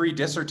 2 or 3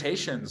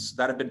 dissertations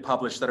that have been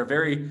published that are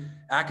very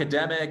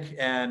academic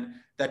and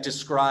that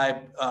describe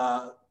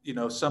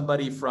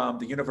somebody from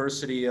the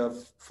University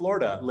of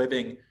Florida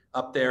living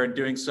up there and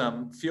doing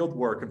some field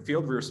work and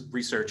field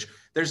research.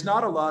 There's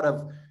not a lot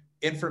of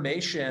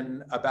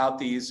information about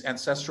these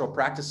ancestral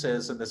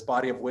practices and this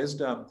body of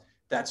wisdom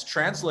that's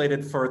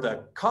translated for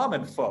the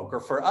common folk, or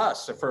for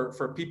us, or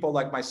for people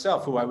like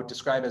myself, who I would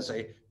describe as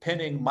a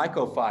pinning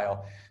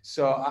mycophile.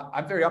 So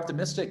I'm very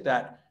optimistic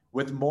that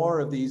with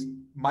more of these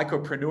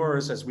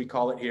mycopreneurs, as we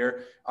call it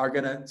here, are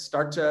going to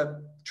start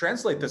to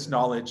translate this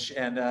knowledge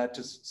and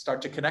to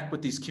start to connect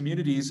with these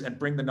communities and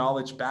bring the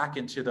knowledge back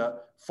into the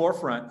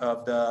forefront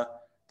of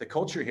the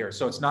culture here.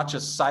 So it's not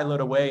just siloed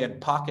away in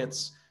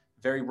pockets,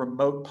 very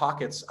remote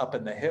pockets up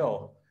in the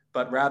hill,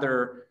 but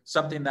rather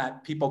something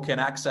that people can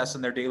access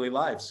in their daily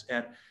lives.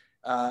 And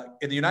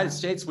in the United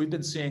States, we've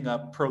been seeing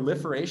a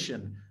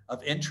proliferation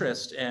of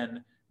interest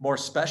in more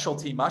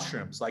specialty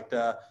mushrooms like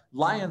the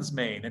lion's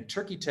mane and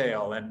turkey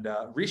tail and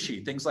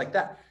reishi, things like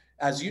that.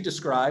 As you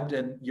described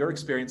in your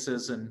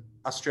experiences in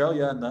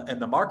Australia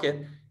and the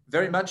market,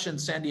 very much in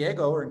San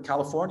Diego or in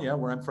California,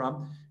 where I'm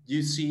from,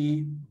 you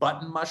see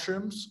button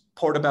mushrooms,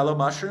 portobello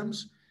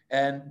mushrooms,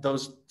 and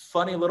those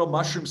funny little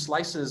mushroom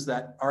slices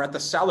that are at the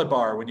salad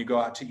bar when you go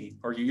out to eat,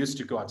 or you used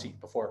to go out to eat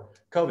before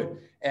COVID.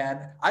 And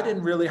I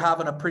didn't really have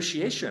an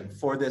appreciation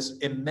for this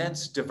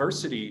immense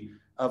diversity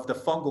of the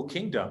fungal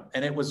kingdom.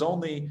 And it was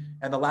only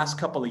in the last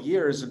couple of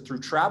years and through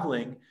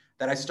traveling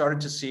that I started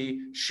to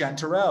see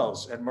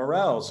chanterelles and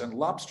morels and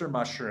lobster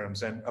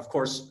mushrooms. And of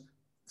course,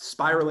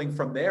 spiraling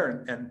from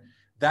there. And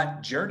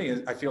that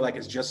journey, I feel like,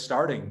 is just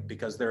starting,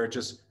 because there are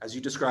just, as you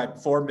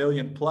described, 4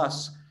 million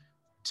plus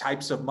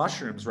types of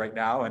mushrooms right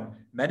now. And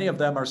many of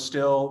them are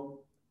still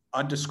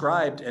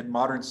undescribed in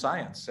modern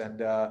science.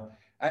 And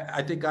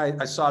I think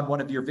I saw in one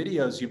of your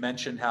videos, you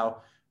mentioned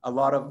how a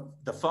lot of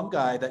the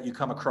fungi that you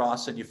come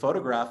across and you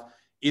photograph,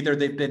 either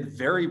they've been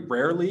very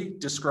rarely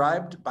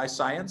described by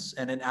science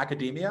and in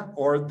academia,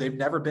 or they've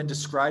never been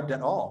described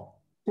at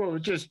all. Well,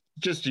 just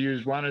to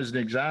use one as an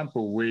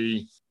example,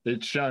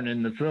 it's shown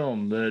in the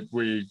film that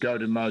we go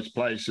to most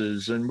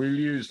places and we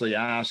usually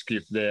ask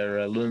if there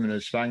are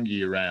luminous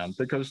fungi around,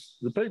 because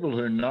the people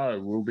who know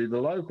will be the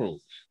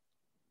locals.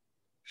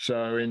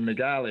 So in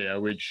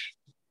Megalia, which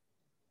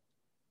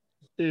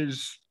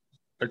is,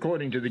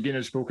 according to the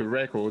Guinness Book of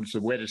Records,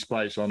 the wettest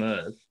place on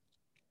Earth,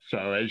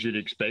 so as you'd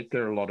expect,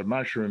 there are a lot of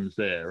mushrooms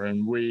there.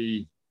 And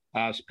we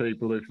asked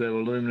people if there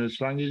were luminous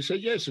fungi. They said,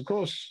 yes, of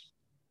course.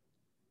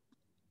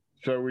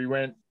 So we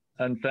went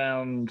and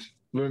found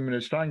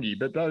luminous fungi,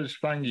 but those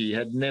fungi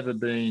had never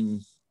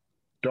been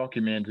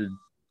documented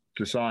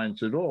to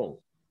science at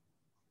all.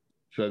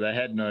 So they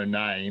had no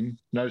name,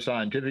 no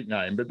scientific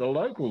name, but the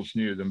locals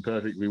knew them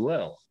perfectly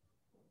well.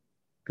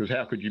 Because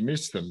how could you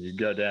miss them? You'd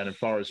go down a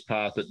forest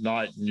path at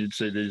night and you'd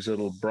see these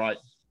little bright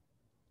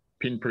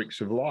pinpricks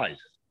of light.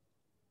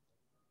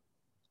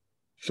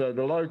 So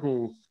the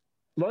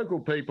local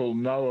people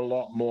know a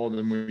lot more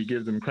than we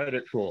give them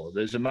credit for.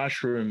 There's a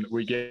mushroom that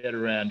we get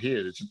around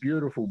here. It's a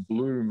beautiful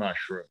blue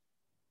mushroom,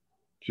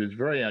 which is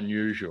very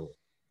unusual.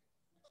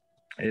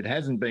 It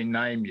hasn't been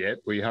named yet.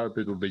 We hope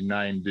it'll be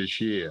named this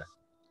year.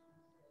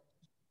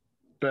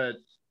 But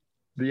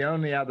the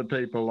only other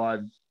people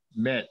I've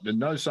met, and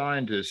no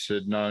scientists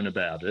had known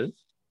about it,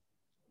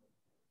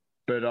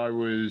 but I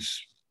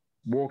was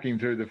walking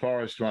through the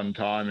forest one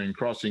time and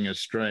crossing a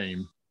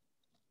stream,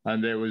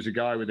 and there was a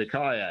guy with a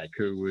kayak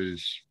who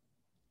was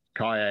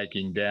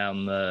kayaking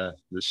down the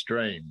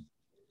stream.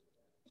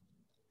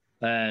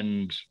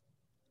 And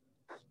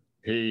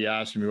he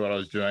asked me what I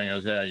was doing.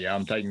 I said, yeah,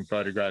 I'm taking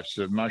photographs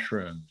of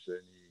mushrooms.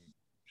 And he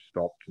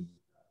stopped and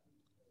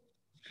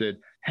said,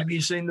 have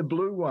you seen the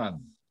blue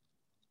one?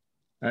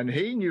 And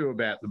he knew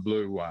about the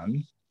blue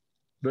one,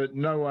 but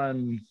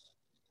no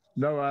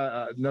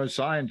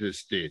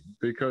scientist did,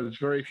 because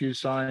very few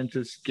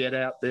scientists get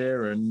out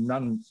there, and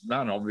none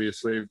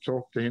obviously have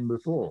talked to him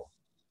before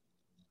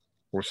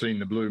or seen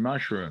the blue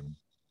mushroom.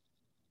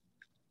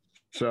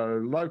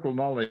 So local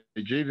knowledge,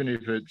 even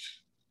if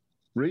it's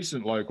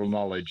recent local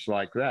knowledge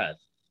like that,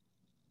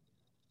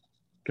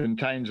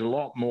 contains a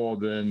lot more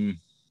than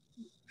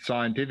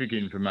scientific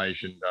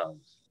information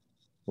does.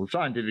 Well,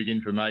 scientific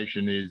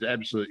information is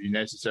absolutely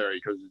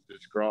necessary because it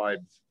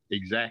describes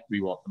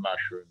exactly what the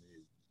mushroom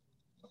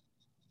is,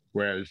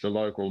 whereas the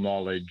local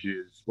knowledge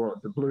is, well,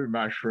 it's a blue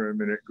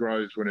mushroom and it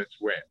grows when it's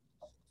wet.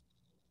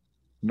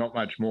 Not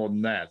much more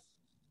than that.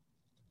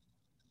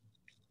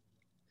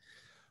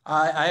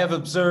 I have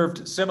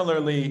observed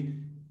similarly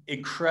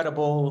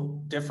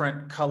incredible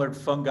different colored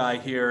fungi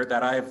here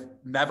that I've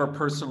never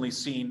personally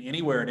seen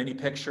anywhere in any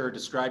picture,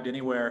 described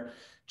anywhere.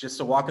 Just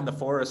to walk in the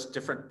forest,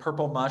 different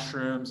purple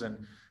mushrooms.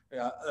 And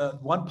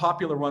one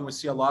popular one we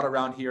see a lot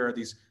around here are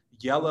these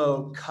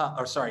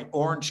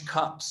orange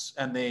cups,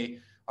 and they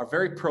are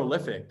very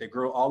prolific. They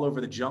grow all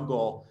over the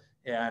jungle,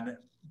 and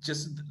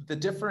just the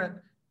different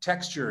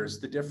textures,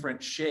 the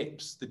different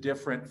shapes, the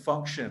different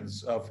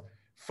functions of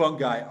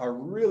fungi are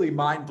really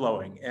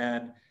mind-blowing.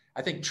 And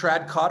I think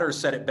Trad Cotter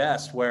said it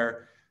best,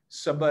 where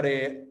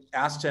somebody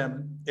asked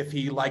him if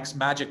he likes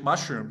magic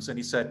mushrooms, and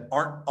he said,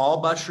 aren't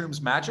all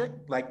mushrooms magic?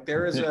 Like,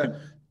 there is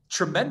a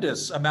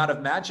tremendous amount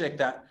of magic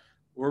that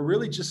we're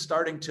really just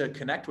starting to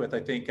connect with, I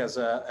think, as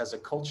a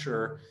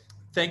culture,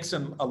 thanks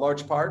in a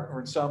large part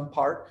or in some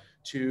part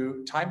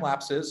to time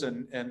lapses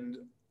and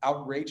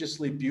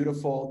outrageously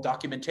beautiful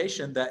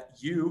documentation that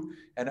you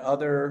and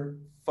other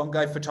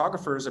fungi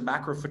photographers and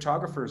macro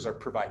photographers are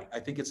providing. I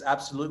think it's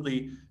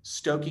absolutely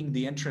stoking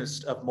the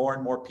interest of more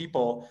and more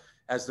people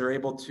as they're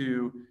able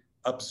to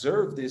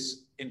observe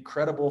this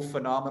incredible,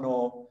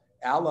 phenomenal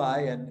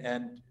ally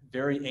and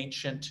very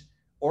ancient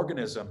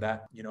organism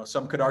that,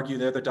 some could argue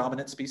they're the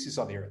dominant species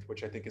on the earth,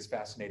 which I think is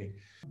fascinating.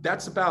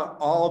 That's about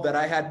all that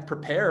I had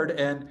prepared.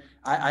 And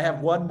I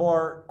have one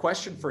more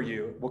question for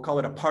you. We'll call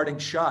it a parting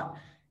shot.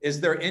 Is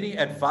there any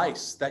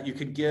advice that you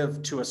could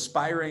give to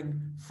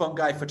aspiring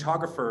fungi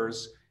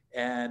photographers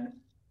and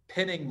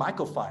pinning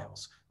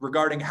mycophiles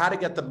regarding how to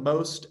get the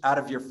most out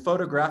of your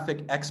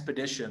photographic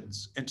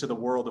expeditions into the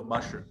world of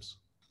mushrooms?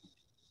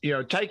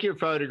 Take your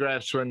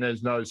photographs when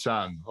there's no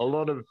sun. A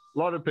lot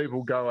of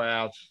people go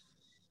out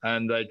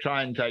and they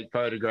try and take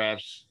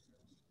photographs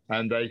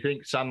and they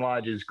think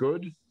sunlight is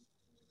good.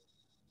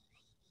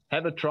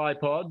 Have a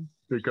tripod,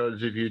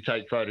 because if you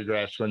take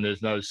photographs when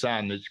there's no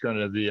sun, it's going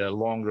to be a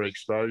longer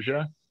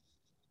exposure.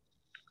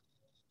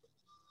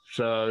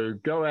 So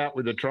go out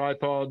with a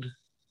tripod,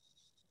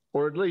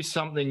 or at least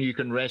something you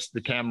can rest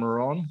the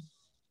camera on.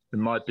 It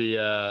might be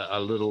a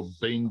little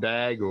bean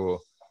bag, or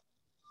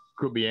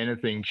could be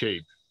anything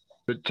cheap.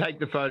 But take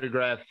the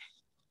photograph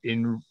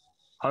in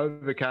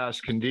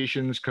overcast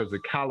conditions because the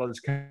colors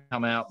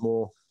come out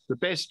more. The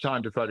best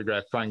time to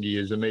photograph fungi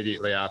is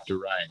immediately after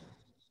rain,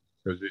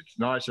 because it's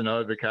nice and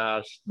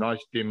overcast, nice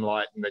dim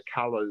light, and the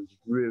colors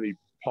really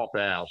pop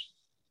out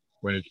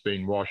when it's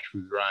been washed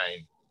with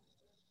rain.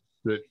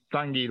 The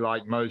fungi,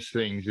 like most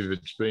things, if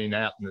it's been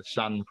out in the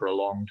sun for a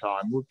long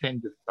time, will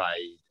tend to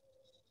fade,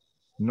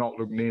 not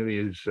look nearly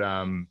as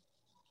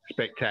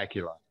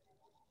spectacular.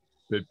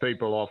 But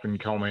people often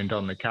comment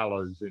on the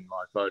colors in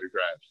my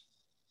photographs.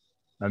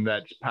 And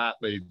that's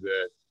partly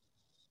that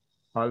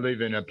I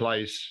live in a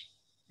place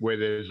where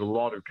there's a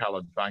lot of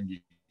colored fungi.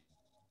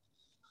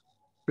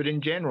 But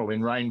in general,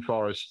 in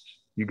rainforests,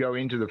 you go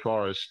into the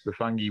forest, the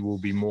fungi will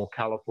be more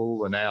colorful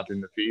than out in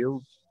the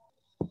fields.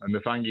 And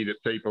the fungi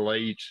that people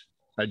eat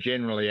are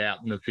generally out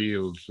in the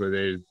fields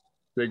where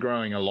they're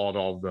growing a lot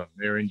of them.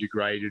 They're in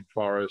degraded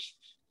forests.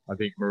 I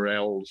think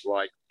morels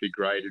like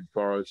degraded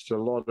forests. A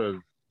lot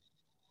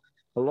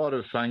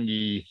of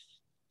fungi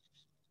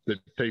that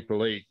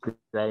people eat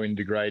grow in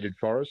degraded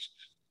forests.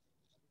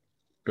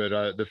 But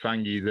the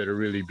fungi that are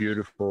really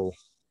beautiful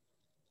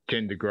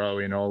tend to grow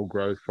in old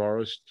growth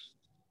forests.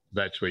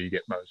 That's where you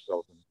get most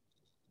of them.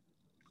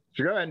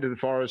 So go out into the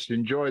forest,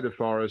 enjoy the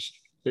forest.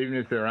 Even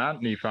if there aren't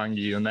any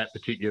fungi on that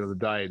particular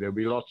day, there'll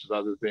be lots of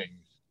other things.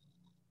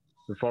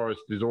 The forest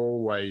is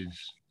always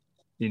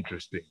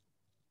interesting,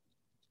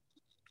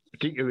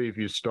 particularly if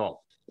you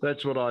stop.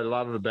 That's what I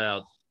love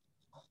about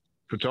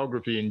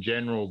photography in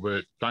general,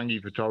 but fungi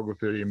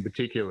photography in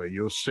particular.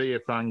 You'll see a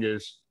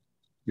fungus,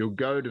 you'll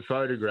go to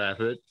photograph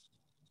it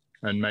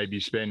and maybe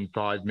spend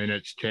 5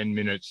 minutes, 10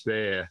 minutes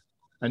there.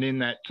 And in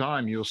that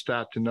time, you'll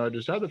start to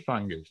notice other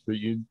fungus that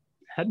you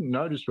hadn't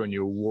noticed when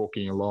you were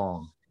walking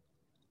along.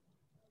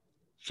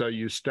 So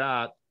you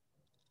start,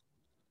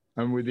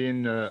 and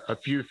within a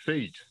few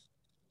feet,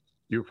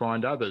 you'll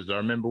find others. I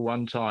remember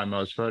one time I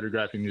was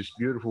photographing this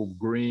beautiful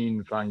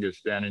green fungus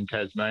down in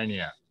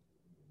Tasmania,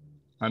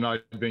 and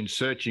I'd been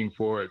searching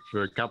for it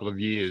for a couple of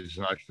years,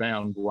 and I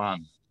found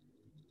one.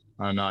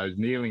 And I was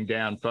kneeling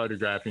down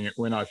photographing it.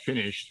 When I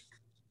finished,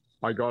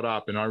 I got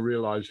up and I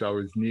realized I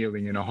was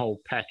kneeling in a whole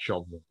patch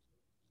of them.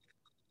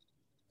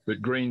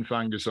 But green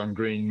fungus on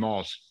green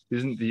moss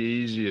isn't the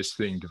easiest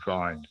thing to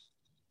find.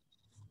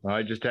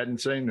 I just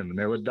hadn't seen them, and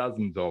there were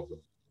dozens of them.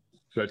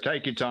 So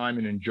take your time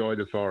and enjoy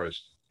the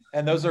forest.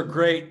 And those are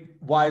great,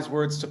 wise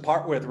words to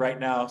part with right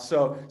now.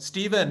 So,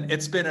 Stephen,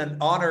 it's been an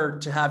honor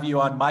to have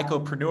you on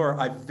Mycopreneur.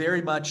 I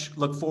very much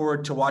look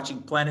forward to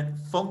watching Planet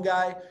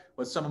Fungi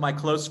with some of my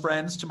close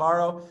friends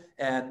tomorrow.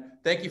 And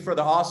thank you for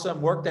the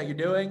awesome work that you're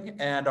doing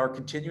and are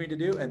continuing to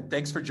do. And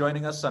thanks for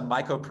joining us on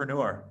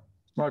Mycopreneur.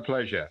 My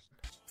pleasure.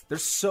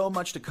 There's so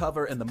much to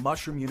cover in the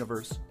mushroom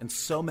universe, and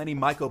so many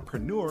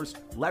mycopreneurs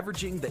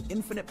leveraging the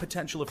infinite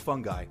potential of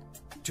fungi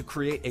to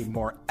create a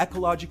more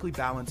ecologically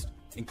balanced,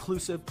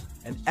 inclusive,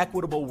 and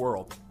equitable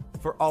world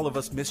for all of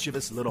us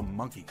mischievous little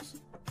monkeys.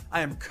 I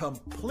am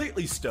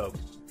completely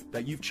stoked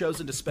that you've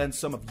chosen to spend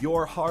some of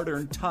your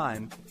hard-earned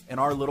time in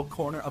our little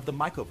corner of the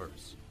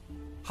mycoverse.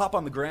 Hop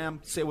on the gram,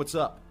 say what's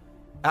up.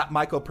 At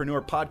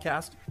Mycopreneur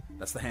Podcast,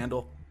 that's the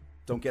handle.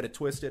 Don't get it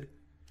twisted.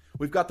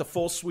 We've got the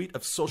full suite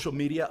of social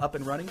media up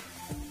and running.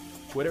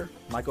 Twitter,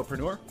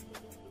 Mycopreneur.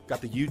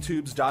 Got the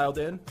YouTubes dialed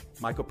in,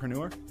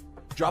 Mycopreneur.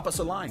 Drop us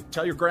a line.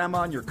 Tell your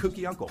grandma and your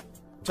kooky uncle.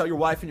 Tell your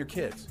wife and your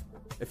kids.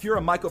 If you're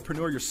a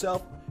mycopreneur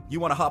yourself, you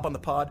want to hop on the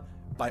pod,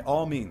 by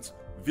all means,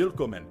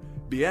 willkommen,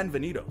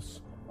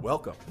 bienvenidos,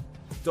 welcome.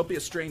 Don't be a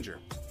stranger.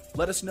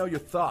 Let us know your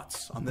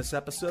thoughts on this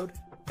episode,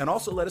 and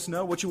also let us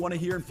know what you want to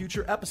hear in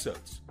future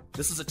episodes.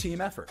 This is a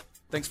team effort.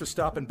 Thanks for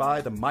stopping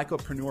by the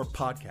Mycopreneur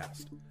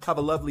Podcast. Have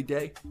a lovely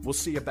day. We'll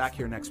see you back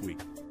here next week.